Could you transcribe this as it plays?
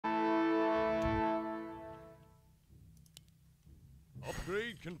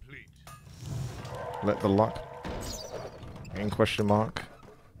Upgrade complete. Let the luck in question mark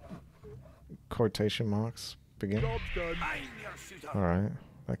quotation marks begin. Job's done. Alright,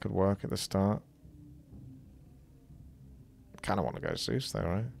 that could work at the start. Kinda want to go Zeus though,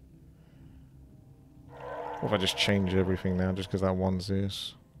 right? Or if I just change everything now just because that one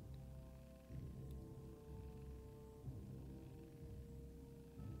Zeus.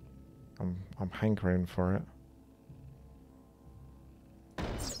 I'm hankering for it.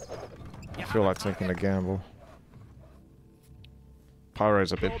 I feel like taking a gamble.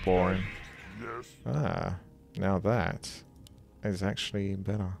 Pyro's a bit boring. Yes. Ah, now that is actually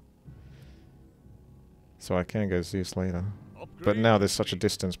better. So I can go Zeus later. But now there's such a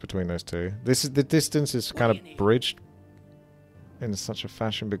distance between those two. The distance is kind of bridged in such a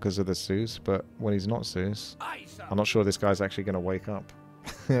fashion because of the Zeus, but when he's not Zeus, I'm not sure this guy's actually going to wake up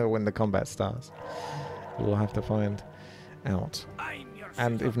when the combat starts. We'll have to find out.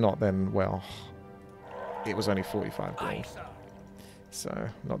 And if not, then, well, it was only 45 gold. So,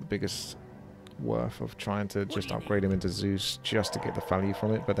 not the biggest worth of trying to just upgrade him into Zeus just to get the value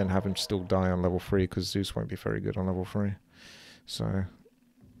from it, but then have him still die on level 3 because Zeus won't be very good on level 3. So,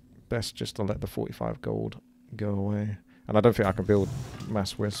 best just to let the 45 gold go away. And I don't think I can build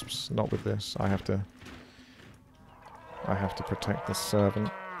mass wisps, not with this. I have to protect the servant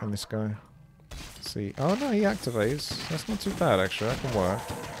and this guy. See, oh no, he activates. That's not too bad actually, that can work.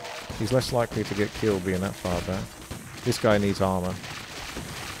 He's less likely to get killed being that far back. This guy needs armor.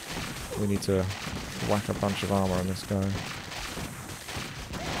 We need to whack a bunch of armor on this guy.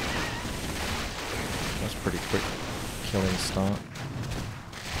 That's pretty quick killing start.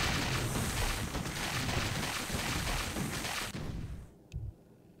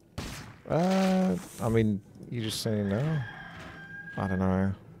 I mean, you just saying no? I don't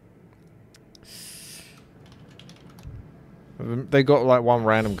know. They got like one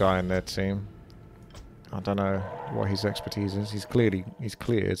random guy in their team. I don't know what his expertise is. He's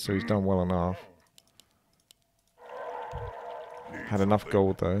cleared, so he's done well enough. Had enough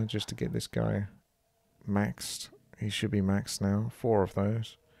gold though, just to get this guy maxed. He should be maxed now. 4 of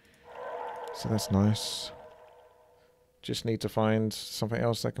those. So that's nice. Just need to find something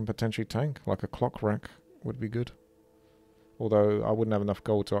else that can potentially tank, like a clock rack would be good. Although I wouldn't have enough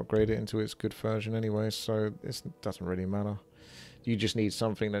gold to upgrade it into its good version anyway, so it doesn't really matter. You just need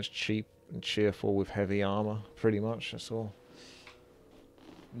something that's cheap and cheerful with heavy armor, pretty much, that's all.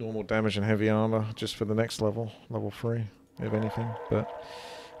 Normal damage and heavy armor, just for the next level, level 3, if anything. But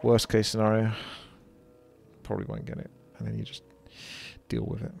worst case scenario, probably won't get it, and then you just deal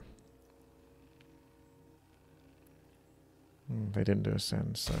with it. They didn't do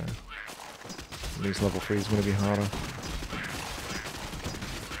Ascend, so at least level 3 is going to be harder.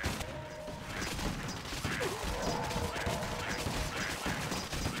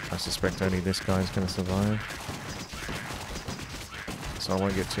 I suspect only this guy is going to survive, so I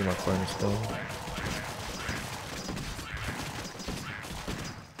won't get too much bonus gold.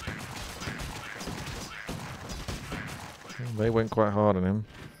 They went quite hard on him.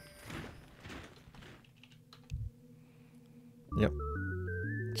 Yep.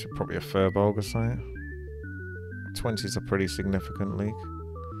 It's probably a Furbolg site. 20 is a pretty significant leak.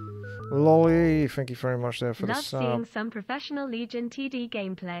 Lolly, thank you very much there for the sub. Love seeing some professional Legion TD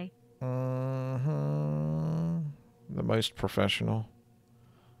gameplay. The most professional.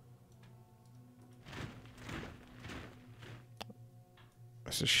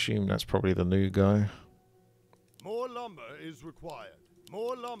 Let's assume that's probably the new guy. More lumber is required.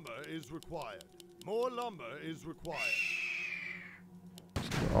 More lumber is required. More lumber is required.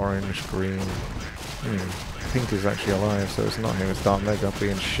 Orange, green. Pink is actually alive, so it's not him, it's Dark Mega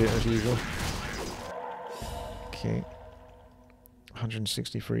being shit as usual. Okay.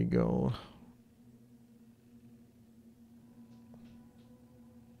 163 gold.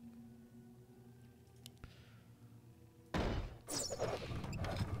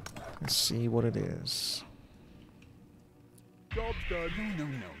 Let's see what it is. Job's done. No,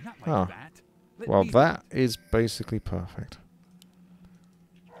 not like that. Well, that is basically perfect.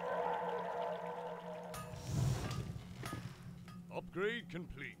 Upgrade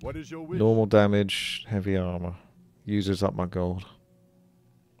complete. What is your wish? Normal damage, heavy armor. Uses up my gold.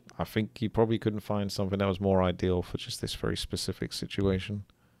 I think you probably couldn't find something that was more ideal for just this very specific situation.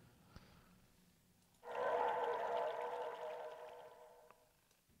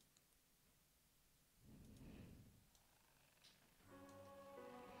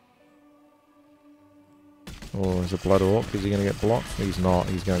 Oh, there's a Blood Orc. Is he going to get blocked? He's not.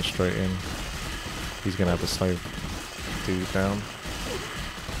 He's going straight in. He's going to have to slow dude down.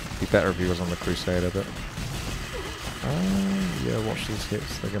 Be better if he was on the Crusader, but Yeah, watch these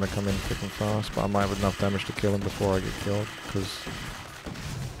hits. They're going to come in thick and fast, but I might have enough damage to kill him before I get killed, because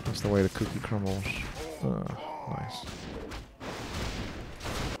that's the way the cookie crumbles. Nice.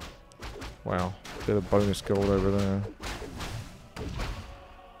 Wow, bit of bonus gold over there.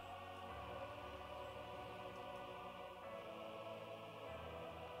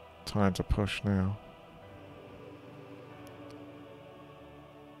 Time to push now.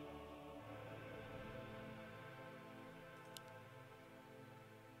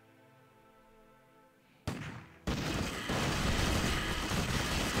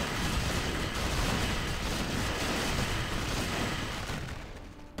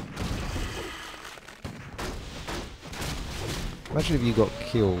 Imagine if you got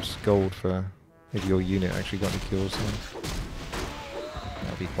kills, gold for if your unit actually got any kills then.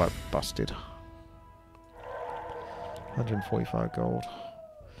 That'd be quite busted. 145 gold.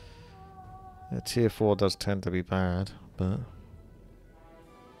 Yeah, tier 4 does tend to be bad, but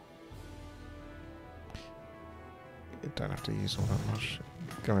you don't have to use all that much.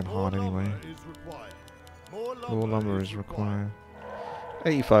 Going hard anyway. More lumber is required.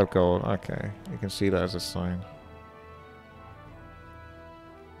 85 gold, okay. You can see that as a sign.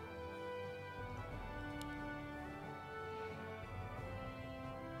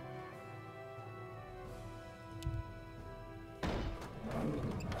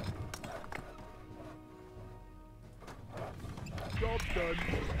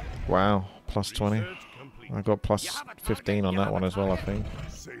 Wow, plus 20. I got plus 15 on that one as well, I think.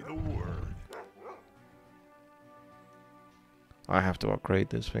 I have to upgrade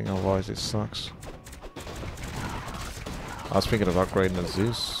this thing, otherwise it sucks. I was thinking of upgrading the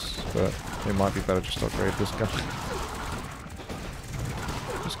Zeus, but it might be better just to upgrade this guy.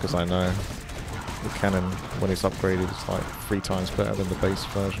 Just because I know the cannon, when it's upgraded, it's like 3 times better than the base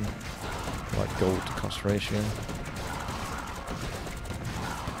version. Like gold to cost ratio.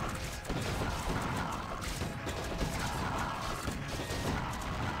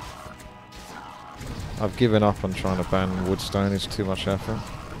 I've given up on trying to ban woodstone, it's too much effort.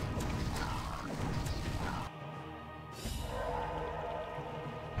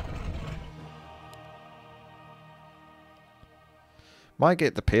 Might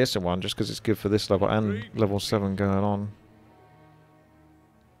get the piercing one just because it's good for this level and level 7 going on.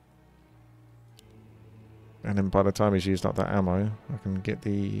 And then by the time he's used up that ammo, I can get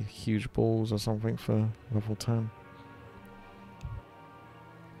the huge balls or something for level 10.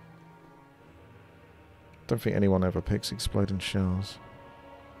 Don't think anyone ever picks exploding shells.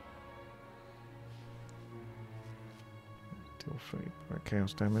 Deal 3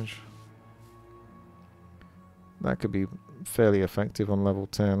 chaos damage. That could be fairly effective on level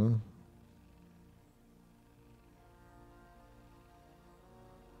 10.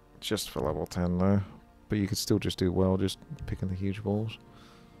 Just for level 10 though. But you could still just do well just picking the huge balls.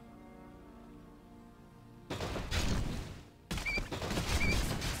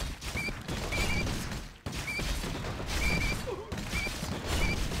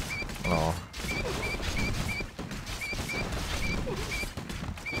 Oh.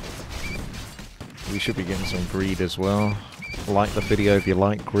 We should be getting some greed as well. Like the video if you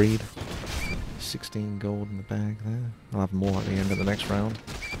like greed. 16 gold in the bag there. I'll have more at the end of the next round.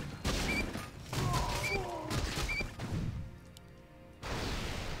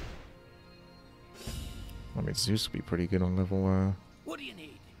 I mean, Zeus will be pretty good on level What do you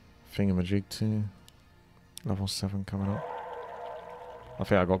need? Thingamajig too. Level 7 coming up. I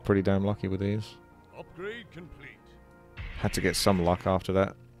think I got pretty damn lucky with these. Upgrade complete. Had to get some luck after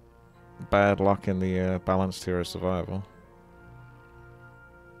that. Bad luck in the balanced hero survival.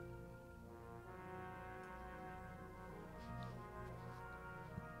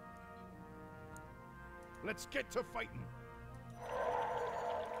 Let's get to fighting.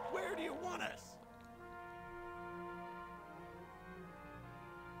 Where do you want us?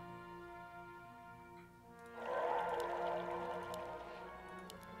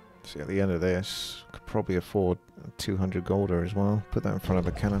 See, at the end of this, could probably afford 200 golder as well. Put that in front of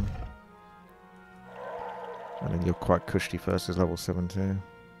a cannon. And then you're quite cushy versus level 7 too.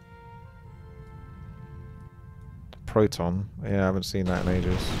 Proton. Yeah, I haven't seen that in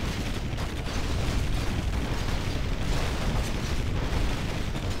ages.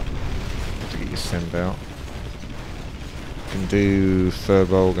 To get your send out. You can do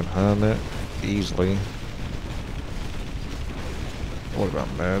Thurbolg and Hermit easily. What about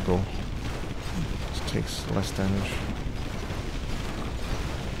Mergle? Just takes less damage.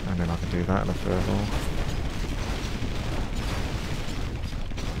 And then I can do that in a Thurbolg.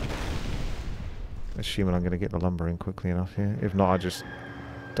 Assuming I'm going to get the lumber in quickly enough here. If not, I just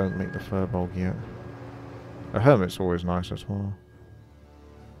don't make the Thurbolg yet. A hermit's always nice as well.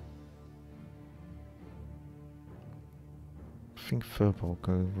 I think Furbolg will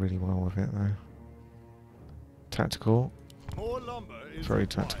go really well with it though. Tactical. More lumber is Very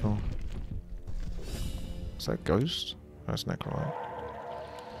required. tactical. Is that Ghost? That's Necromite.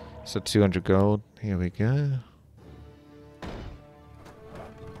 So 200 gold. Here we go.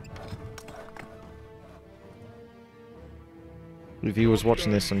 If you was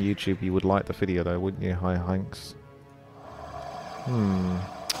watching this on YouTube, you would like the video though, wouldn't you? Hi Hanks.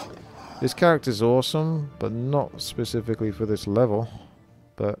 This character's awesome, but not specifically for this level.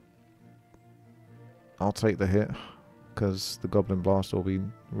 But I'll take the hit, because the Goblin Blast will be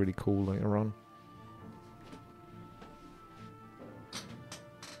really cool later on.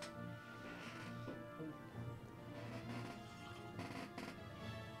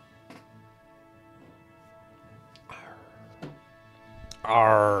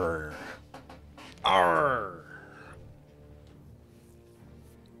 Arr. Arr.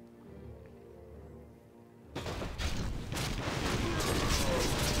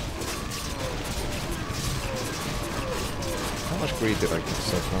 How much greed did I get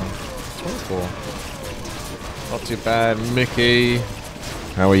so far? 24. Not too bad, Mickey.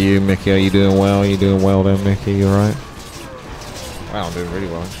 How are you, Mickey? Are you doing well? Are you doing well there, Mickey? You alright? Wow, I'm doing really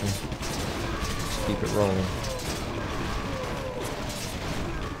well, actually. Just keep it rolling.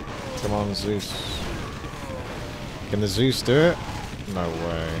 Come on, Zeus. Can the Zeus do it? No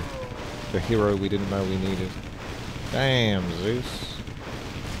way. The hero we didn't know we needed. Damn, Zeus.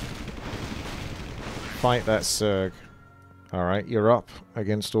 Fight that Zerg. Alright, you're up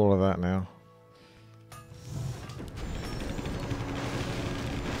against all of that now.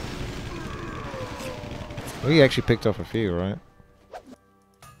 We actually picked off a few, right?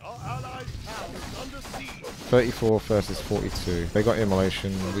 Our allied town is under siege. 34 versus 42. They got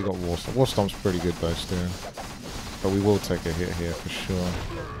Immolation, we got Warstomp. Warstomp's pretty good though still. But we will take a hit here for sure.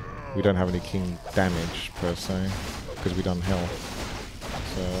 We don't have any king damage per se, because we done health.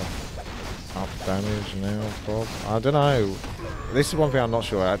 So, up damage now, Bob. I don't know. This is one thing I'm not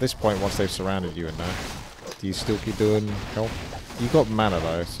sure. At this point, once they've surrounded you and that, do you still keep doing health? You got mana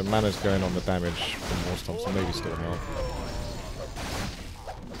though, so mana's going on the damage from Warstomp, so maybe still health.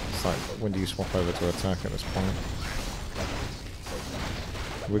 It's like, when do you swap over to attack at this point?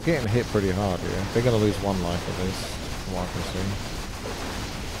 We're getting hit pretty hard here. They're going to lose one life at least, from what I can see.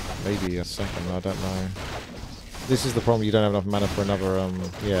 Maybe a second, I don't know. This is the problem, you don't have enough mana for another,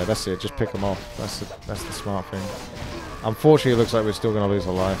 yeah, that's it, just pick them off. That's the smart thing. Unfortunately, it looks like we're still going to lose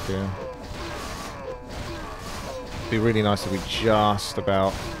a life here. It'd be really nice if we just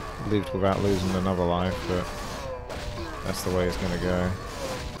about lived without losing another life, but that's the way it's going to go.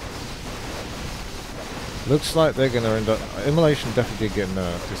 Looks like they're going to end up... Immolation definitely did get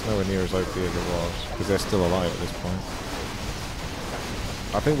nerfed. It's nowhere near as OP as it was, because they're still alive at this point.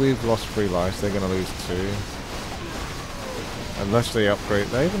 I think we've lost 3 lives. They're going to lose 2. Unless they upgrade...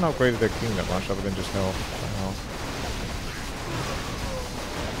 They haven't upgraded their king that much, other than just health.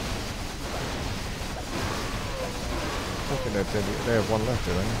 I think they're dead. They have 1 left,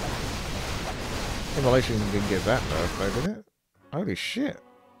 do they? Immolation didn't get that nerfed, though, did it? Holy shit.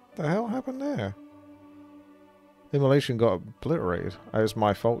 What the hell happened there? Immolation got obliterated. It was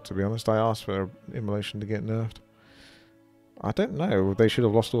my fault, to be honest. I asked for Immolation to get nerfed. I don't know. They should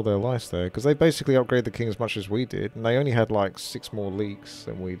have lost all their lives there, because they basically upgraded the king as much as we did, and they only had like 6 more leaks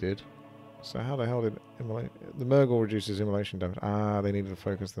than we did. So how the hell did Immolation... The Murgle reduces Immolation damage. Ah, they needed to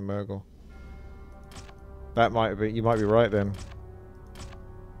focus the Murgle. That might be... You might be right then.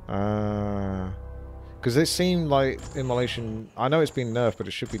 Ah... Because it seemed like Immolation... I know it's been nerfed, but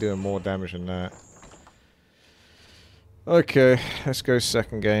it should be doing more damage than that. Okay, let's go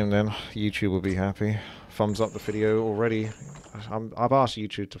second game then. YouTube will be happy. Thumbs up the video already. I've asked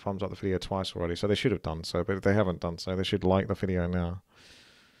YouTube to thumbs up the video twice already, so they should have done so, but if they haven't done so, they should like the video now.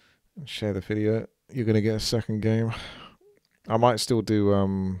 And share the video. You're going to get a second game. I might still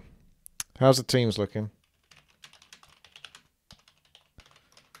do... How's the teams looking?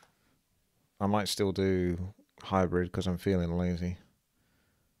 I might still do hybrid because I'm feeling lazy.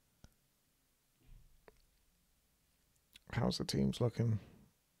 How's the teams looking?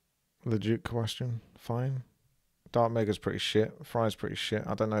 Legit question. Fine. Dark Mega's pretty shit. Fry's pretty shit.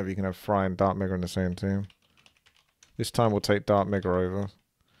 I don't know if you can have Fry and Dark Mega in the same team. This time we'll take Dark Mega over.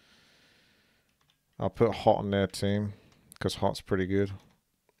 I'll put Hot on their team because Hot's pretty good.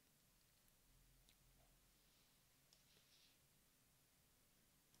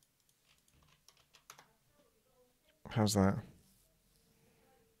 How's that?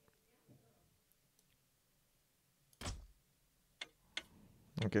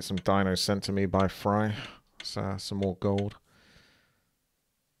 I'll get some dinos sent to me by Fry. some more gold.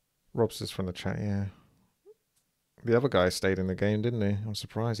 Rob says from the chat, yeah. The other guy stayed in the game, didn't he? I'm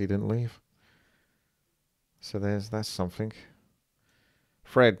surprised he didn't leave. So that's something.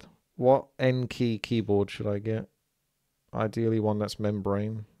 Fred, what N key keyboard should I get? Ideally one that's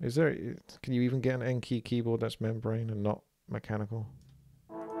membrane. Can you even get an N key keyboard that's membrane and not mechanical?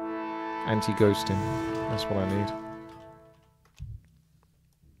 Anti-ghosting. That's what I need.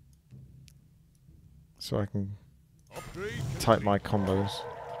 So I can type my combos.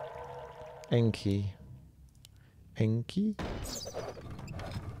 N key. N key?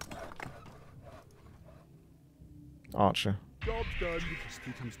 Archer.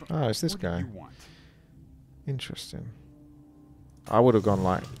 Oh, it's this guy. Interesting. I would have gone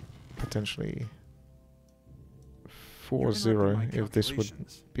like potentially 4-0 if this would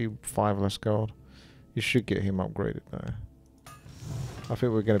be 5 less gold. You should get him upgraded though. I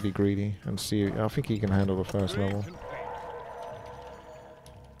think we're going to be greedy and see. I think he can handle the first level.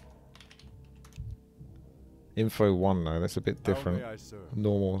 Info 1 though, that's a bit different.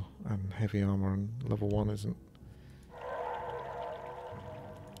 Normal and heavy armor and level 1 isn't.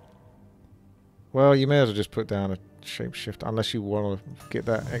 Well, you may as well just put down a shapeshift unless you want to get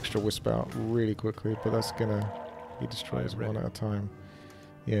that extra wisp out really quickly, but that's gonna... He destroys one at a time.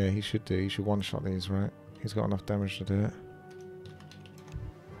 Yeah, he should do. He should one-shot these, right? He's got enough damage to do it.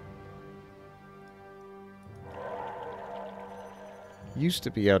 Used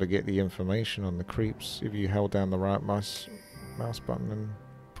to be able to get the information on the creeps if you held down the right mouse button and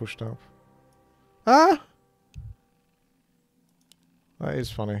pushed up. Ah! That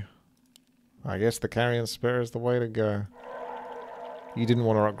is funny. I guess the carrion spear is the way to go. You didn't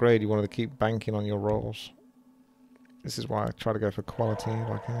want to upgrade, you wanted to keep banking on your rolls. This is why I try to go for quality if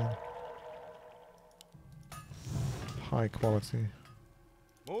I can. High quality.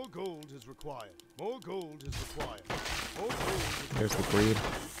 More gold is required. More gold is required. More gold is required. There's the greed.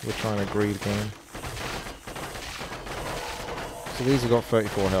 We're trying a greed game. So these have got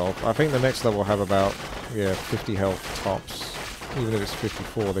 34 health. I think the next level will have about 50 health tops. Even if it's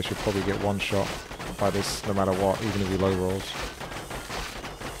 54, they should probably get one shot by this no matter what, even if he low rolls.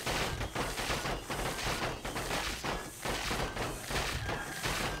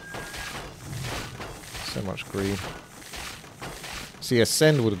 So much greed. See,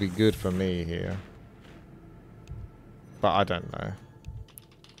 Ascend would be good for me here. But I don't know.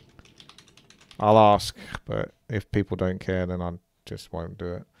 I'll ask, but if people don't care, then I just won't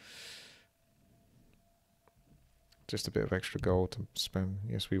do it. Just a bit of extra gold to spend.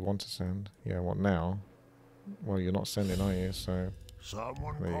 Yes, we want to send. Yeah, what now? Well, you're not sending, are you? So,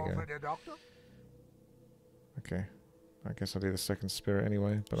 Someone there you call go. for the doctor? Okay. I guess I'll do the second spirit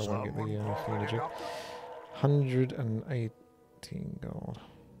anyway, but I won't get the Someone call for the theology. doctor? 118 gold.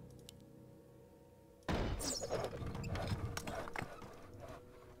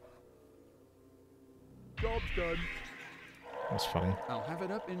 Job's done. That's funny. I'll have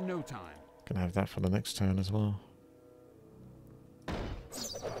it up in no time. Can have that for the next turn as well.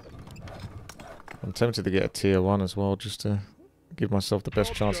 I'm tempted to get a tier 1 as well, just to give myself the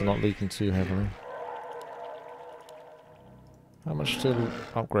best chance of not leaking too heavily. How much to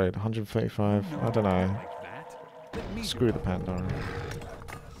upgrade? 135? I don't know. Screw the Pandora.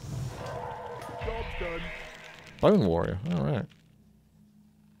 Job's done. Bone Warrior, alright.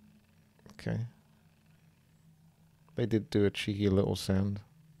 Okay. They did do a cheeky little send,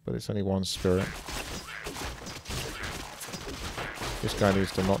 but it's only one spirit. This guy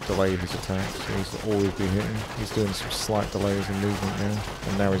needs to not delay his attacks. He needs to always be hitting. He's doing some slight delays in movement now.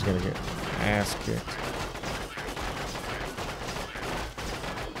 And now he's going to get ass kicked.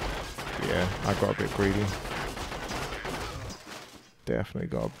 Yeah, I got a bit greedy. Definitely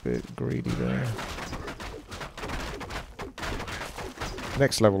got a bit greedy there.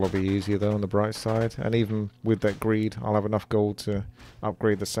 Next level will be easier though on the bright side. And even with that greed, I'll have enough gold to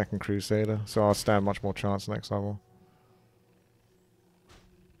upgrade the second Crusader. So I'll stand much more chance next level.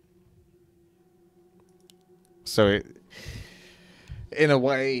 So in a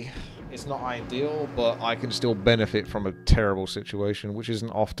way, it's not ideal, but I can still benefit from a terrible situation, which isn't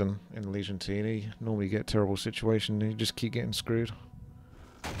often in Legion T. You normally get a terrible situation and you just keep getting screwed.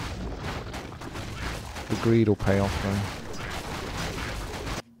 The greed will pay off though.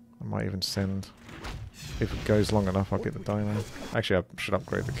 I might even send. If it goes long enough, I'll get the dino. Actually, I should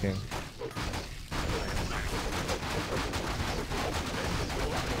upgrade the king.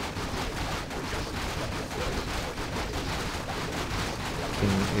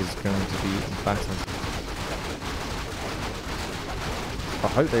 Is going to be battered. I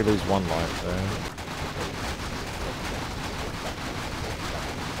hope they lose one life there.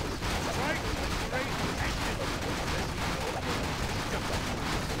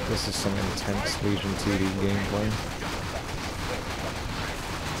 This is some intense Legion TD gameplay.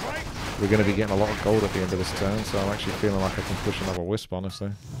 We're going to be getting a lot of gold at the end of this turn, so I'm actually feeling like I can push another Wisp,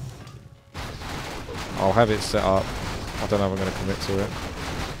 honestly. I'll have it set up. I don't know if I'm going to commit to it.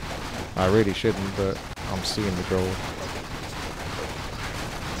 I really shouldn't, but I'm seeing the gold.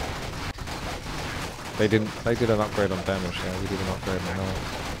 They did an upgrade on damage, yeah, we did an upgrade on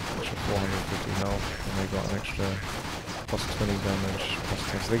health. Extra 450 health, and they got an extra plus 20 damage,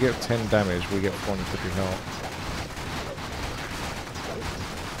 plus 10. So they get 10 damage, we get 450 health.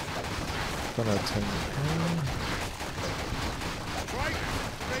 Don't know, 10.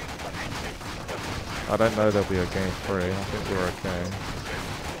 I don't know there'll be a game 3. I think we're okay.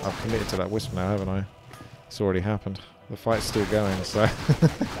 I've committed to that Wisp now, haven't I? It's already happened. The fight's still going, so...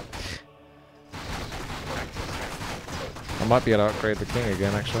 I might be able to upgrade the king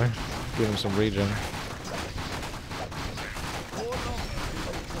again, actually. Give him some regen.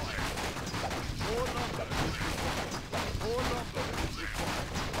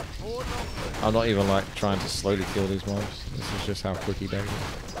 I'm not even like trying to slowly kill these mobs. This is just how quick he does it.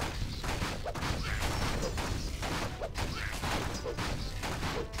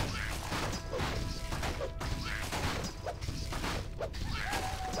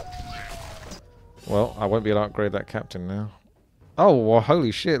 Well, I won't be able to upgrade that captain now. Oh, well,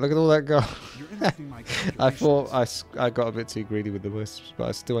 holy shit, look at all that gold. I thought I got a bit too greedy with the wisps, but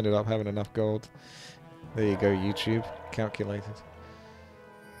I still ended up having enough gold. There you go, YouTube. Calculated.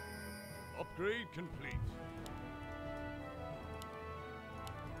 Upgrade complete.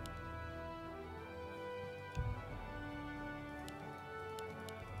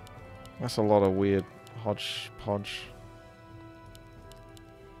 That's a lot of weird hodgepodge.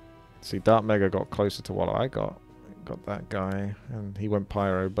 See, Dark Mega got closer to what I got. Got that guy, and he went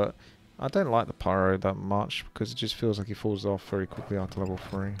Pyro, but I don't like the Pyro that much because it just feels like he falls off very quickly after level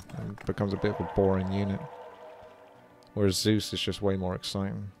 3 and becomes a bit of a boring unit. Whereas Zeus is just way more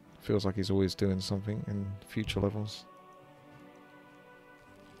exciting. Feels like he's always doing something in future levels.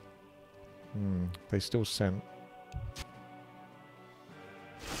 They still sent.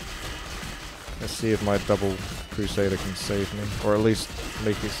 Let's see if my double Crusader can save me, or at least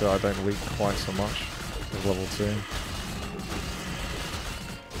make it so I don't leak quite so much as level 2.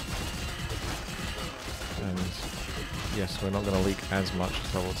 And yes, we're not going to leak as much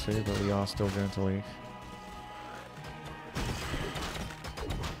as level 2, but we are still going to leak.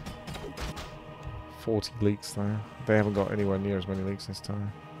 $40 leaks though. They haven't got anywhere near as many leaks this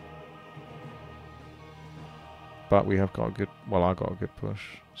time. But we have got a good, well, I got a good push,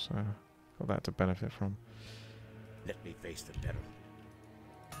 so got that to benefit from. Let me face the peril.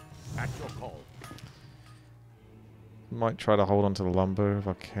 At your call. Might try to hold on to the lumber if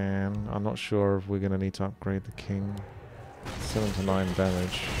I can. I'm not sure if we're going to need to upgrade the king. 7 to 9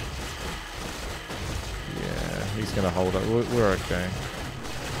 damage. Yeah, he's going to hold up. We're okay.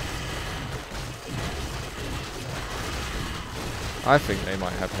 I think they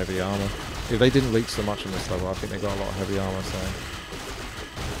might have heavy armor. If they didn't leak so much in this level, I think they got a lot of heavy armor, so...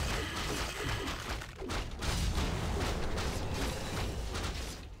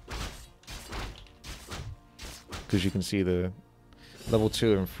 Because you can see the level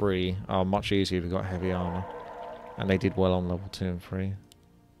 2 and 3 are much easier if you've got heavy armor. And they did well on level 2 and 3.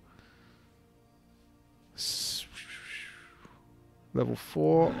 Level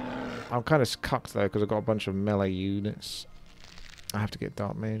 4. I'm kind of cucked though because I've got a bunch of melee units. I have to get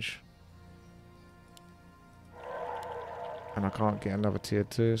Dark Mage. And I can't get another tier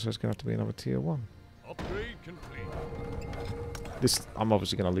 2, so it's going to have to be another tier 1. Upgrade complete. This, I'm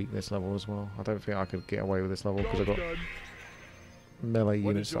obviously going to leak this level as well. I don't think I could get away with this level because I've got melee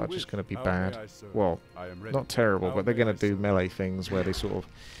units that are just going to be bad. Well, not terrible, but they're going to do melee things where they sort of,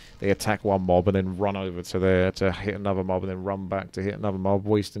 they attack one mob and then run over to there to hit another mob and then run back to hit another mob,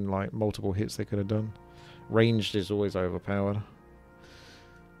 wasting like multiple hits they could have done. Ranged is always overpowered.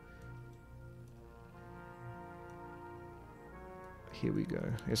 Here we go.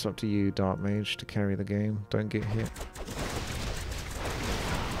 It's up to you, Dark Mage, to carry the game. Don't get hit.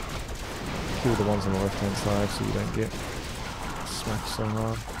 Kill the ones on the left-hand side so you don't get smacked so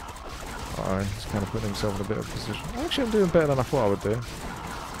hard. Uh-oh, he's kind of putting himself in a bit of position. Actually, I'm doing better than I thought I would do.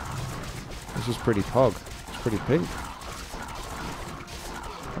 This is pretty pog. It's pretty pig.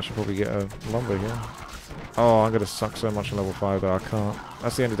 I should probably get a lumber here. Oh, I'm going to suck so much on level 5 that I can't.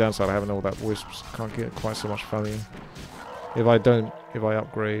 That's the only downside of having all that wisps. Can't get quite so much value. If I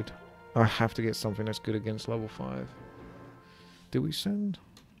upgrade, I have to get something that's good against level 5. Do we send?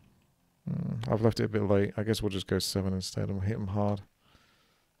 I've left it a bit late. I guess we'll just go 7 instead and hit them hard.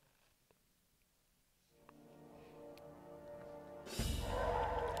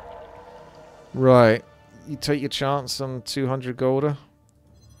 Right. You take your chance on 200 golder.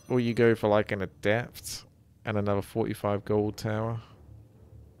 Or you go for like an adept and another 45 gold tower.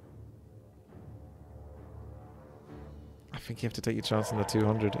 I think you have to take your chance on the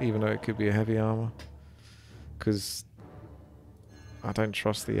 200, even though it could be a heavy armor. Because I don't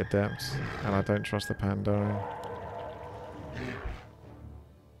trust the adept and I don't trust the Pandaren.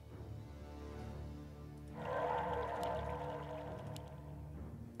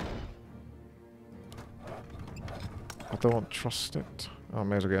 I don't trust it. I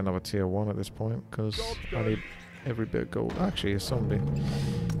may as well get another tier 1 at this point, because I need every bit of gold. Actually, a zombie.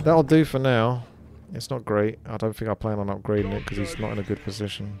 That'll do for now. It's not great. I don't think I plan on upgrading it, because he's not in a good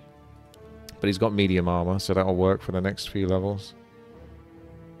position. But he's got medium armor, so that'll work for the next few levels.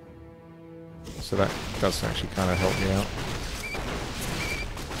 So that does actually kind of help me out.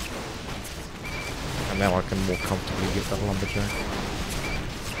 And now I can more comfortably get that lumberjack.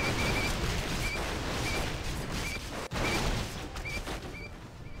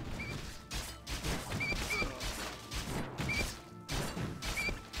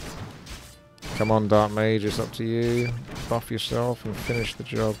 Come on, Dark Mage, it's up to you. Buff yourself and finish the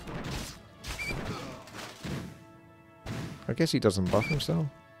job. I guess he doesn't buff himself.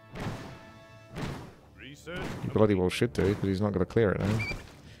 He bloody well should do, because he's not going to clear it now.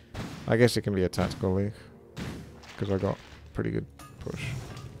 I guess it can be a tactical leak, because I got pretty good push.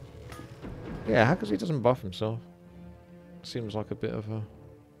 Yeah, how come he doesn't buff himself? Seems like a bit of a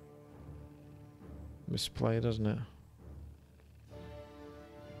misplay, doesn't it?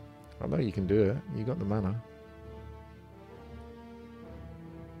 I know you can do it. You got the mana.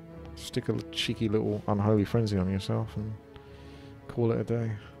 Stick a cheeky little unholy frenzy on yourself and call it a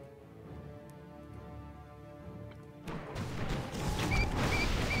day.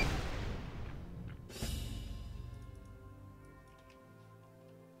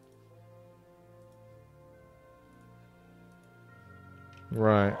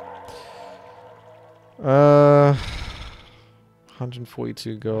 Right.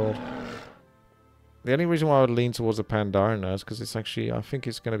 142 gold. The only reason why I would lean towards the Pandaren now is because it's actually, I think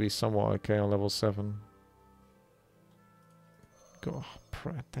it's going to be somewhat okay on level 7. God,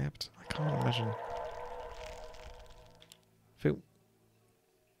 adept. I can't imagine. Feel.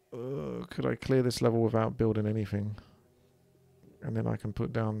 Could I clear this level without building anything? And then I can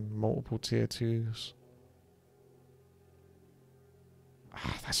put down multiple tier 2s.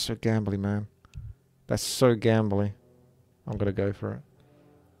 Ah, that's so gambly, man. That's so gambly. I'm going to go for it.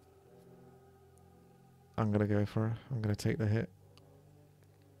 I'm going to go for it. I'm going to take the hit.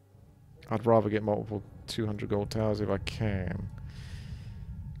 I'd rather get multiple 200 gold towers if I can.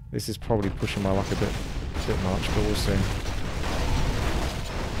 This is probably pushing my luck a bit much, but we'll see.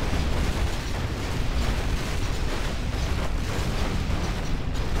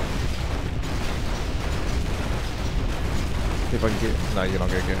 If I can get... No, you're not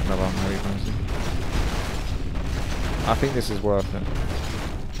going to get another heavy frenzy. I think this is worth it.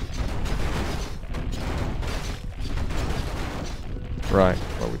 Right,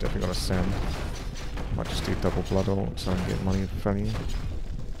 well we definitely got to send. Might just do double blood ult so I can get money value.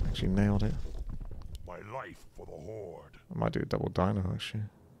 Actually nailed it. My life for the Horde. I might do a double dino actually.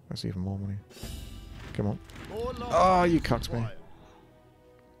 That's even more money. Come on. Oh, you cucked me.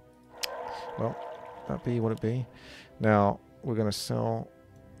 Well, that be what it be. Now, we're going to sell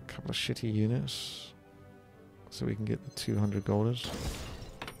a couple of shitty units so we can get the 200 golders.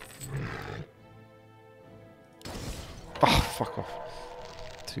 Oh, fuck off.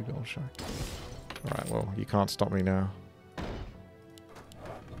 2 gold shy. Alright, well, you can't stop me now.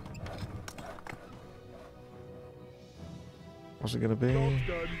 What's it going to be?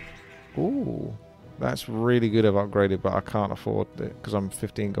 Ooh, that's really good if upgraded, but I can't afford it because I'm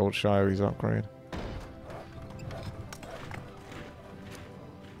 15 gold shy of his upgrade.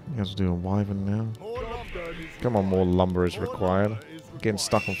 You have to do a wyvern now. Come on, more lumber is required. Getting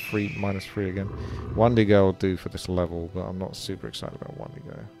stuck on -3 again. Wendigo will do for this level, but I'm not super excited about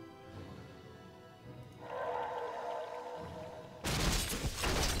Wendigo.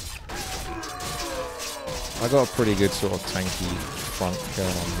 I got a pretty good sort of tanky front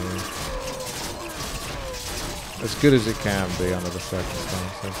going on here. As good as it can be under the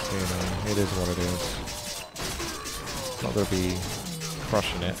circumstances, you know, it is what it is. Not going to be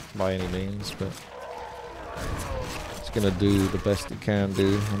crushing it by any means, but it's going to do the best it can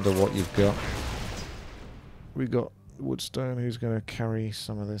do under what you've got. We got Woodstone, who's going to carry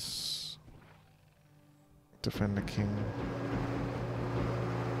some of this. Defend the king.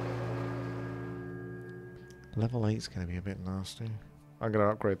 Level 8 is going to be a bit nasty. I'm going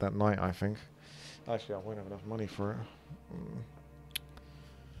to upgrade that knight, I think. Actually, I won't have enough money for it.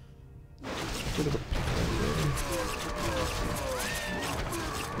 Bit of a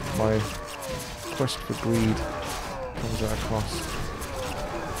my quest for greed comes at a cost.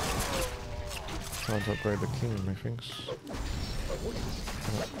 Time to upgrade the king, methinks.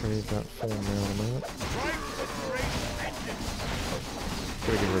 Can upgrade that form now in a moment.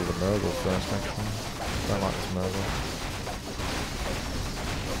 Gotta get rid of the Nurgle first, actually. Don't like this Nurgle.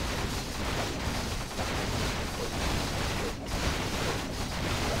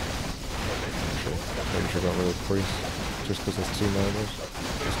 Maybe should have got rid of the priest, just because there's 2 Nurgles.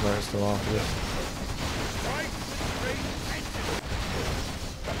 Just noticed them after this.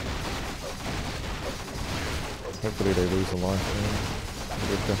 Hopefully they lose a life there.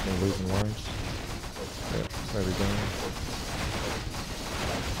 They're definitely losing lives. Yeah, there we go.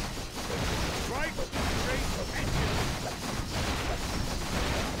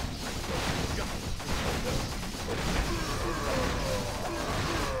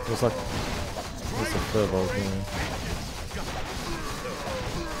 It's like... It's a Firbolg, yeah.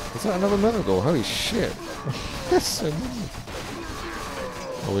 Is that another Nurgle? Holy shit! That's so many.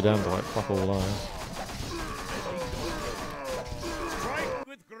 Oh, we're down to like fuck all lives.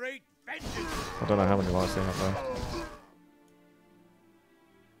 I don't know how many lives they have left.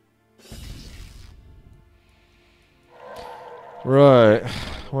 Right.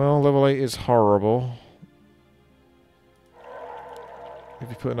 Well, level 8 is horrible. If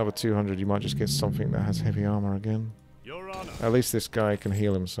you put another 200, you might just get something that has heavy armor again. At least this guy can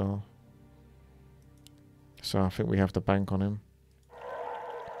heal himself. So I think we have to bank on him.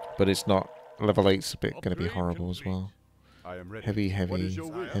 But it's not. Level 8's a bit going to be horrible as well. Heavy, heavy,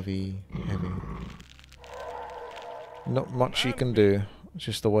 heavy, heavy. Not much you can do. It's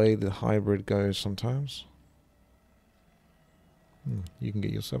just the way the hybrid goes sometimes. You can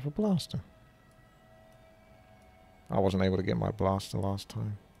get yourself a blaster. I wasn't able to get my blaster last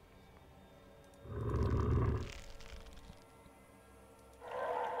time.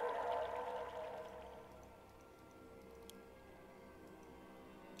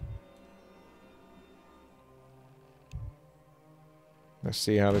 Let's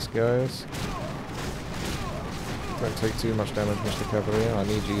see how this goes. Don't take too much damage, Mr. Cavalier. I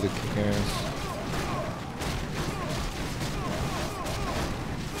need you to kick ass.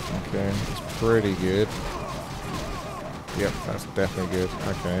 Okay, it's pretty good. Yep, that's definitely good.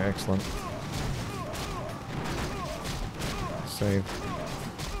 Okay, excellent. Save.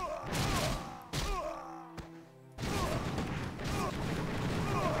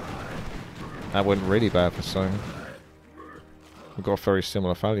 That went really bad for Sony. We got a very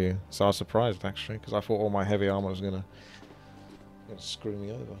similar value, so I was surprised actually, because I thought all my heavy armor was gonna screw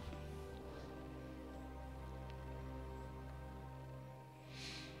me over.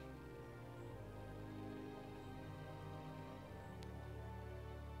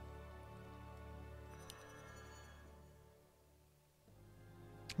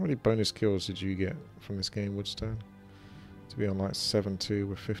 How many bonus kills did you get from this game, Woodstone? To be on like 7-2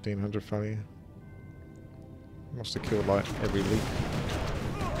 with 1500 value. Must have killed like every leak.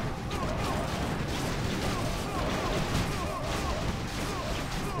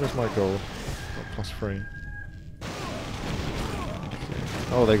 Where's my gold? Got +3. Okay.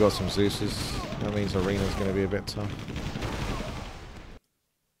 Oh, they got some Zeuses. That means arena's going to be a bit tough.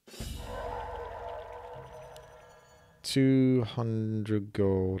 $200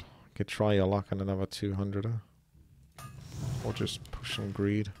 gold. Could try your luck on another 200er. Or just push some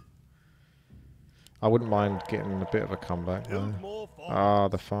greed. I wouldn't mind getting a bit of a comeback though. Ah,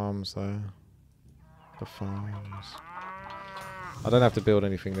 the farms though. The farms. I don't have to build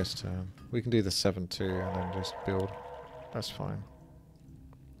anything this turn. We can do the 7-2 and then just build. That's fine.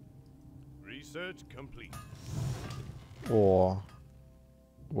 Research complete. Or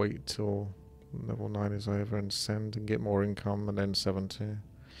wait till level 9 is over and send and get more income and then 7-2.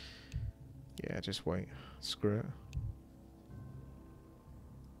 Yeah, just wait. Screw it.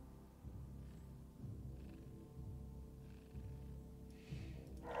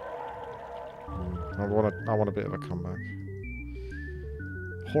 I want a bit of a comeback.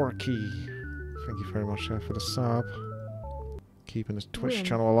 Horky, thank you very much for the sub. Keeping this Twitch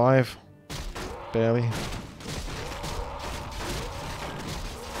channel alive. Barely.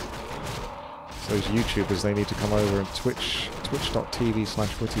 So those YouTubers, they need to come over and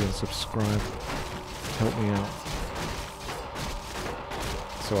twitch.tv/witty and subscribe. Help me out.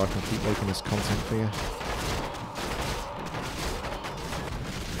 So I can keep making this content for you.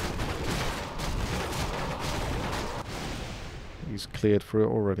 He's cleared through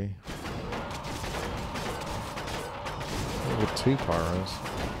it already. With 2 pyros.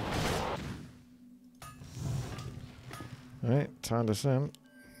 Alright, time to send.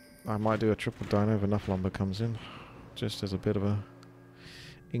 I might do a triple dino if enough lumber comes in. Just as a bit of a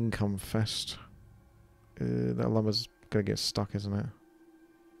income fest. That lumber's gonna get stuck, isn't it?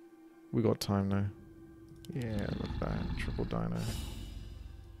 We got time now. Yeah, look at that. Triple dino.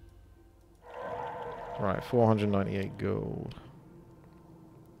 Right, 498 gold.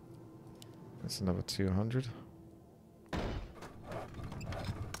 That's another 200.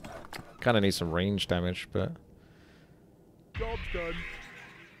 Kind of need some range damage, but... Job's done.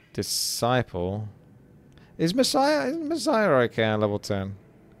 Disciple? Is Messiah okay on level 10?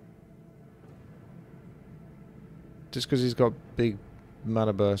 Just because he's got big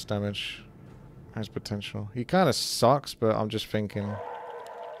mana burst damage. Has potential. He kind of sucks, but I'm just thinking...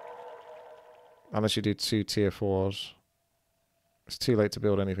 Unless you do 2 tier 4s. It's too late to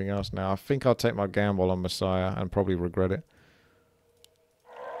build anything else now. I think I'll take my gamble on Messiah and probably regret it.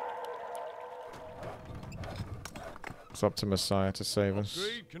 It's up to Messiah to save us.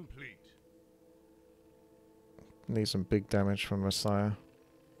 Upgrade complete. Need some big damage from Messiah.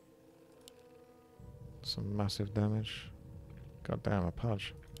 Some massive damage. God damn, a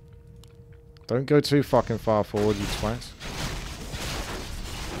pudge. Don't go too fucking far forward, you twat.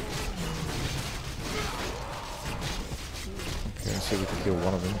 Okay, let's see if we can kill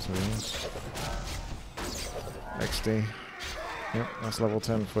one of them, to be honest. XD. Yep, that's level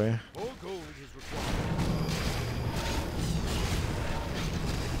 10 for you. More gold is required.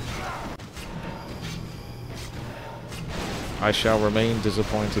 I shall remain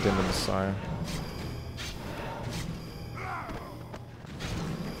disappointed in the Messiah.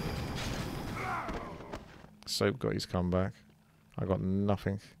 Soap got his comeback. I got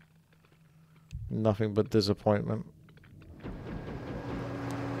nothing. Nothing but disappointment.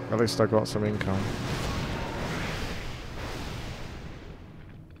 At least I got some income.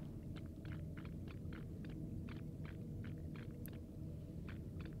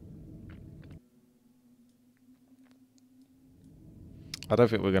 I don't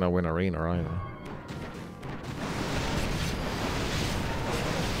think we're going to win arena either.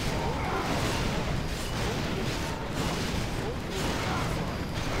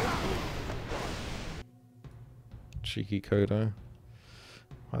 Cheeky Kodo.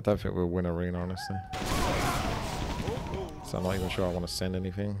 I don't think we'll win arena, honestly. So I'm not even sure I want to send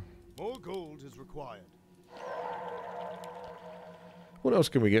anything. More gold is required. What else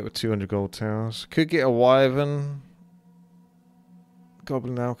can we get with 200 gold towers? Could get a Wyvern.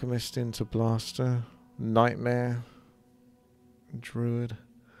 Goblin Alchemist into Blaster. Nightmare. Druid.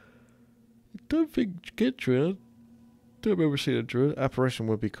 Don't think get Druid. Don't remember seeing a Druid. Apparition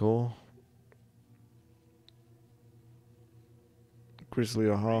would be cool. Grizzly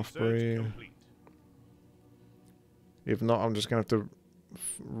or Half-Breed. If not, I'm just going to have to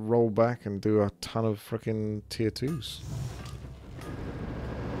roll back and do a ton of freaking tier 2s.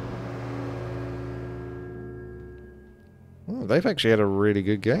 Oh, they've actually had a really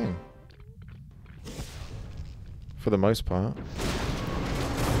good game. For the most part.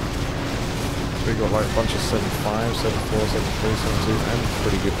 We got like a bunch of 7-5, 7-4, 7-3, 7-2 and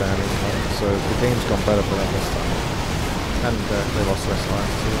pretty good damage. So the game's gone better for them this time. And they lost less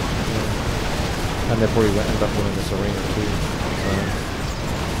lives too. Yeah. And they probably end up winning this arena too.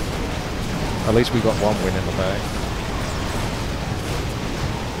 So at least we got one win in the bag.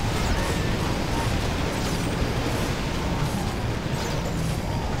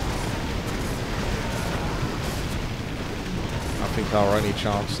 I think our only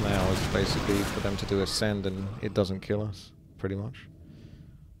chance now is basically for them to do Ascend and it doesn't kill us, pretty much.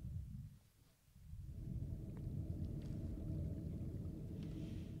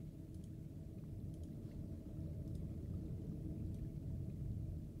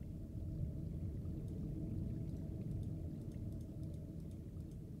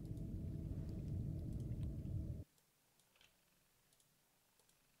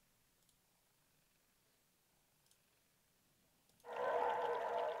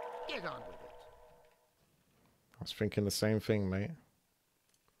 Get on with it. I was thinking the same thing, mate.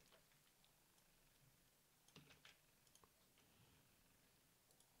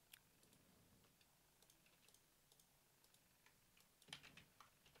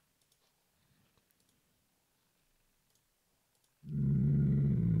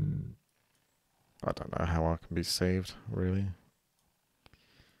 I don't know how I can be saved, really.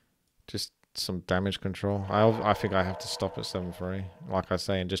 Just some damage control. I think I have to stop at 7-3, like I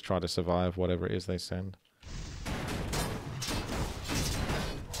say, and just try to survive whatever it is they send.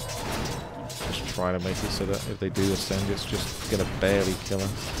 Just try to make it so that if they do ascend, it's just gonna barely kill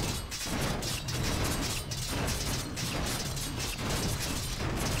us.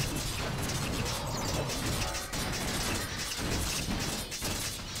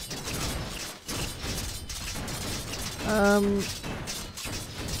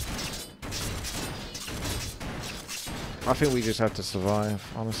 I think we just have to survive,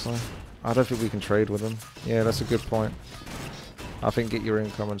 honestly. I don't think we can trade with them. Yeah, that's a good point. I think get your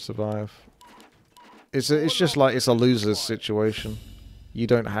income and survive. It's just like it's a loser's situation. You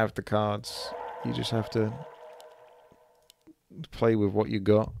don't have the cards. You just have to play with what you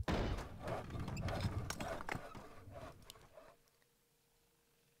got.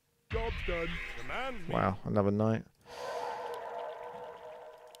 Job's done. Command me. Wow, another knight.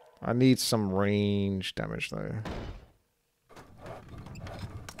 I need some range damage though.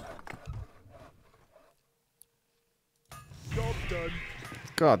 Job's done.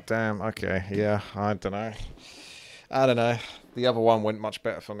 God damn, okay, yeah, I don't know. I don't know. The other one went much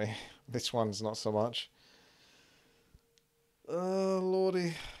better for me. This one's not so much. Oh,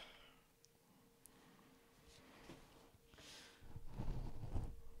 lordy.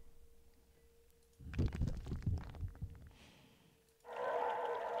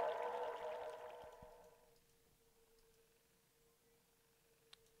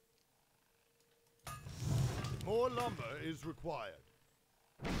 More lumber is required.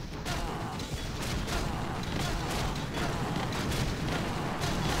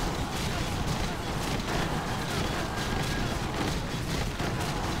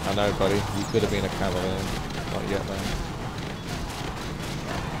 I know, buddy. You could have been a cavalier. Not yet, though.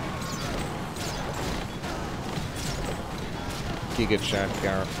 Giga Chad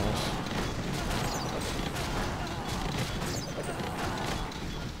Garethos.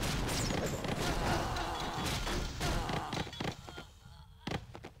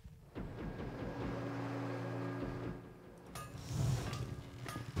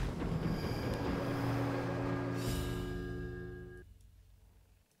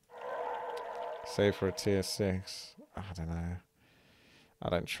 Save for a tier 6. I don't know. I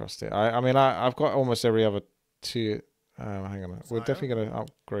don't trust it. I mean, I've got almost every other tier. Hang on. We're definitely going to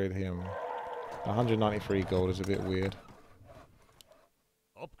upgrade him. 193 gold is a bit weird.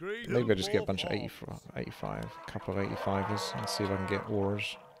 Upgrade. Maybe I just get a bunch of 85, a couple of 85s, and see if I can get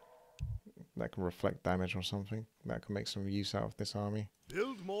auras that can reflect damage or something. That can make some use out of this army.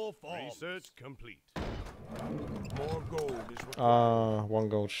 Build more farms. Research complete. More gold is required. 1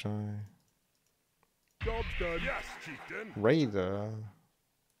 gold shy. Job's done. Yes, chieftain. Raider.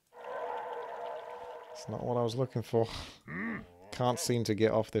 It's not what I was looking for. Can't seem to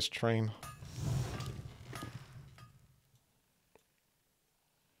get off this train.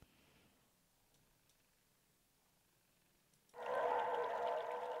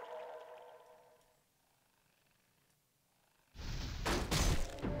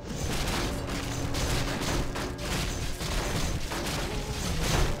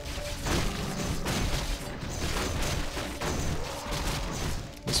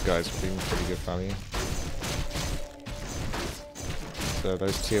 This guy's been pretty good value. So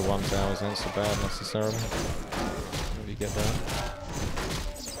those tier 1 towers aren't so bad necessarily. What do you get there?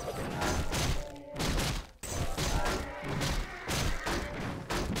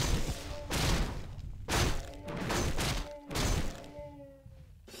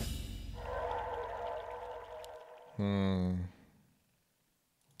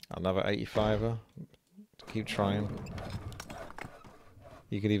 Another 85er. Keep trying.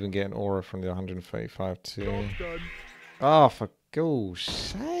 You could even get an aura from the 135 too. Oh, for gosh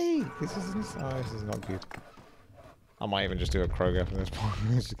sake! This is not good. I might even just do a Kroger from this point.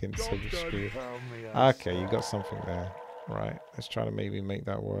 It's just getting so screwed. Okay, you got something there. Right, let's try to maybe make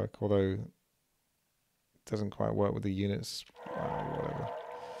that work. Although, it doesn't quite work with the units. Whatever.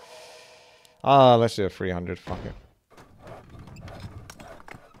 Let's do a 300. Fuck it.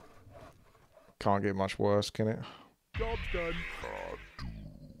 Can't get much worse, can it? Job's done.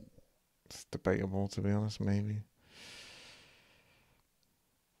 It's debatable, to be honest, maybe.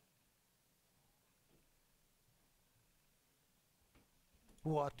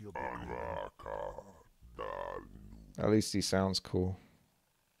 What you At least he sounds cool.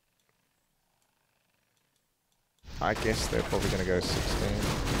 I guess they're probably going to go 16.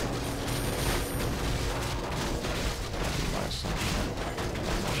 Nice.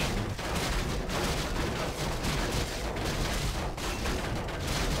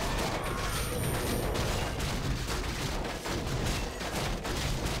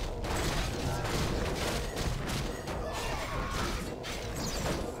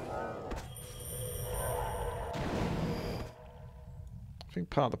 I think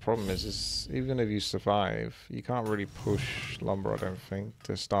part of the problem is even if you survive, you can't really push lumber, I don't think,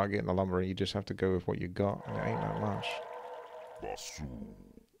 to start getting the lumber. You just have to go with what you got, and it ain't that much.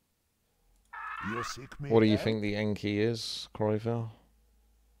 What do you think the end key is, Croyville?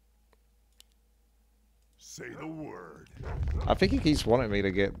 Say the word. I think he keeps wanting me to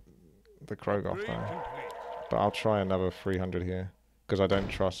get the Krogoth Upgrade though. complete. But I'll try another 300 here. Because I don't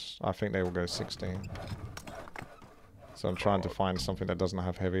trust. I think they will go 16. So I'm trying to find something that doesn't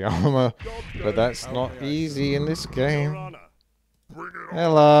have heavy armor. But that's not easy in this Your game. honor. Bring it on.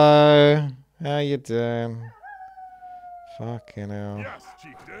 Hello. How you doing? Fucking hell. Yes,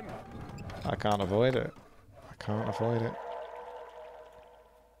 chieftain. I can't avoid it. I can't avoid it.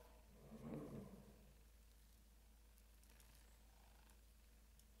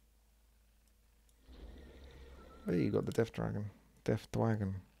 There you got the Death Dragon. Death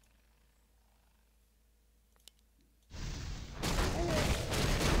Dwagon.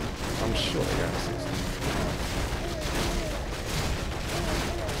 I'm sure they got 16.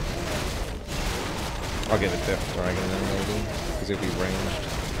 I'll get the Death Dragon then maybe, because it'll be ranged.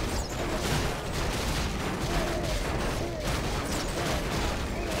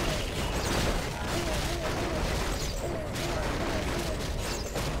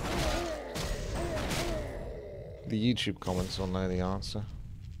 The YouTube comments will know the answer.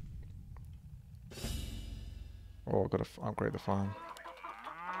 Oh, I've got to upgrade the farm.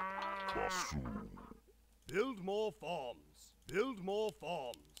 Build more farms. Build more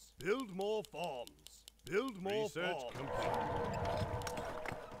farms. Build more farms. Build more farms.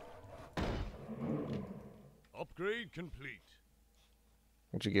 Upgrade complete.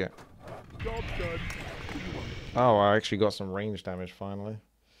 What'd you get? Job done. Oh, I actually got some range damage finally.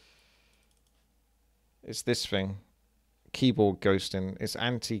 It's this thing. Keyboard ghosting. It's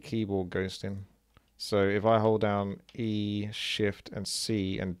anti-keyboard ghosting. So if I hold down E, Shift, and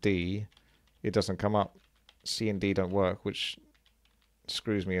C and D, it doesn't come up. C and D don't work, which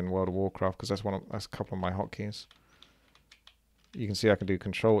screws me in World of Warcraft because that's a couple of my hotkeys. You can see I can do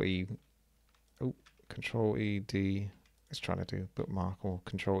Control E. Oh, Control E, D. It's trying to do bookmark or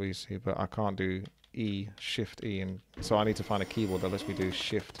Control E, C, but I can't do E, Shift, E, and so I need to find a keyboard that lets me do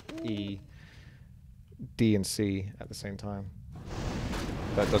Shift, E, D, and C at the same time.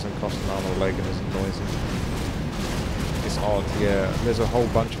 That doesn't cost an arm or leg and isn't noisy. It's odd, yeah. There's a whole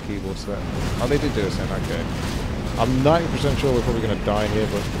bunch of keyboards that... Oh, they did do a sound, okay. I'm 90% sure we're probably going to die here,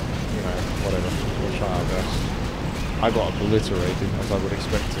 but, you know, whatever. We'll try our best. I got obliterated, as I would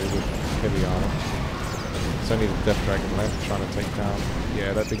expect to, with heavy armor. It's only the Death Dragon left, trying to take down...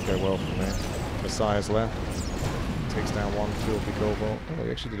 Yeah, that didn't go well for me. Messiah's left. Takes down one filthy Cobalt. Oh,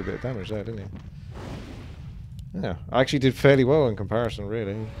 he actually did a bit of damage there, didn't he? Yeah, I actually did fairly well in comparison,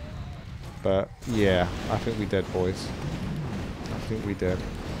 really. But, yeah, I think we dead, boys. I think we dead.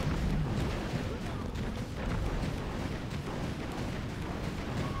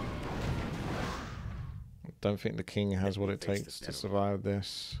 Don't think the king has what it takes to survive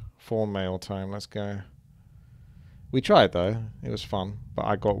this. 4 mail time, let's go. We tried, though. It was fun. But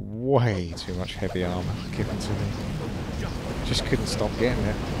I got way too much heavy armor given to me. Just couldn't stop getting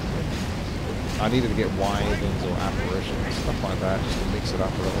it. I needed to get Wyverns or Apparitions, stuff like that, just to mix it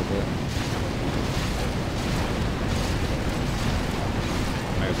up a little bit.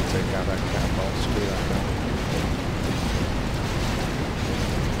 May as well take out that catapult, screw that guy.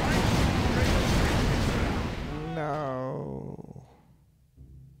 No.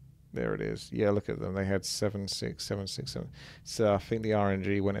 There it is. Yeah, look at them. They had 7, 6, 7, 6, 7. So I think the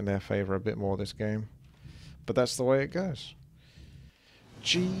RNG went in their favor a bit more this game. But that's the way it goes.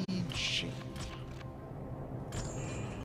 GG.